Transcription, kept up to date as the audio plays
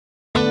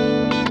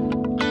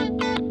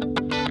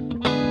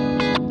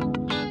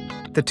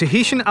The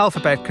Tahitian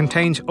alphabet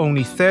contains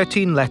only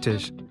 13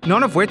 letters,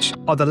 none of which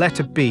are the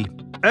letter B.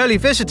 Early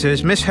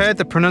visitors misheard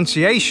the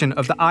pronunciation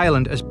of the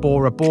island as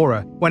Bora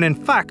Bora, when in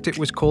fact it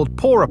was called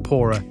Bora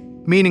Bora,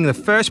 meaning the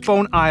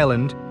firstborn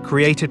island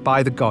created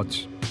by the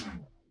gods.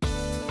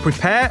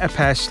 Prepare a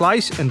pear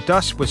slice and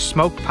dust with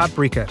smoked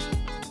paprika.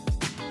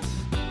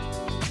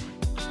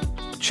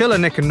 Chill a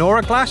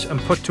Nicanora glass and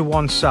put to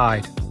one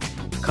side.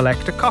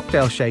 Collect a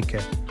cocktail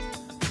shaker.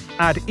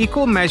 Add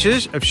equal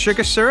measures of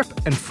sugar syrup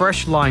and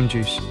fresh lime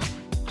juice.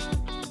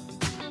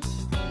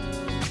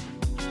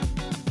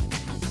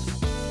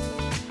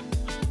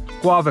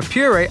 Guava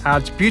puree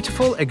adds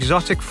beautiful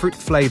exotic fruit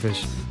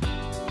flavors.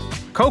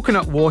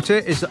 Coconut water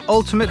is the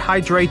ultimate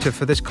hydrator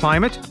for this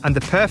climate and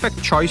the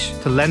perfect choice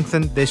to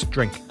lengthen this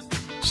drink.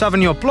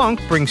 Sauvignon Blanc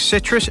brings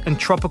citrus and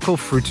tropical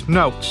fruit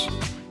notes.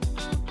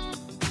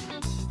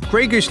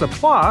 Grey Goose La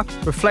Poire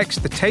reflects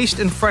the taste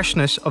and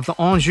freshness of the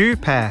anjou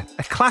pear,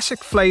 a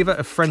classic flavor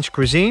of French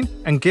cuisine,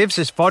 and gives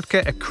this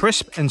vodka a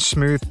crisp and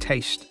smooth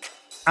taste.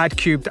 Add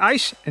cubed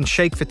ice and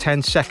shake for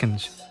 10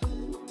 seconds.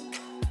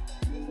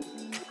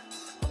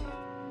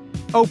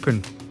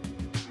 Open.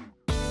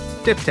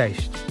 Dip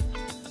taste.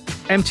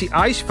 Empty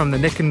ice from the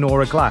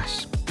Nicanora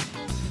glass.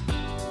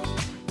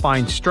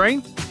 Fine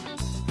strain.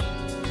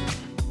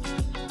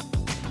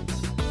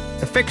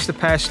 Affix the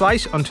pear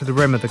slice onto the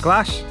rim of the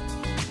glass.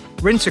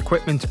 Rinse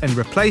equipment and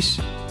replace.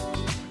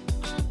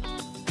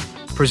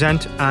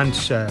 Present and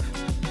serve.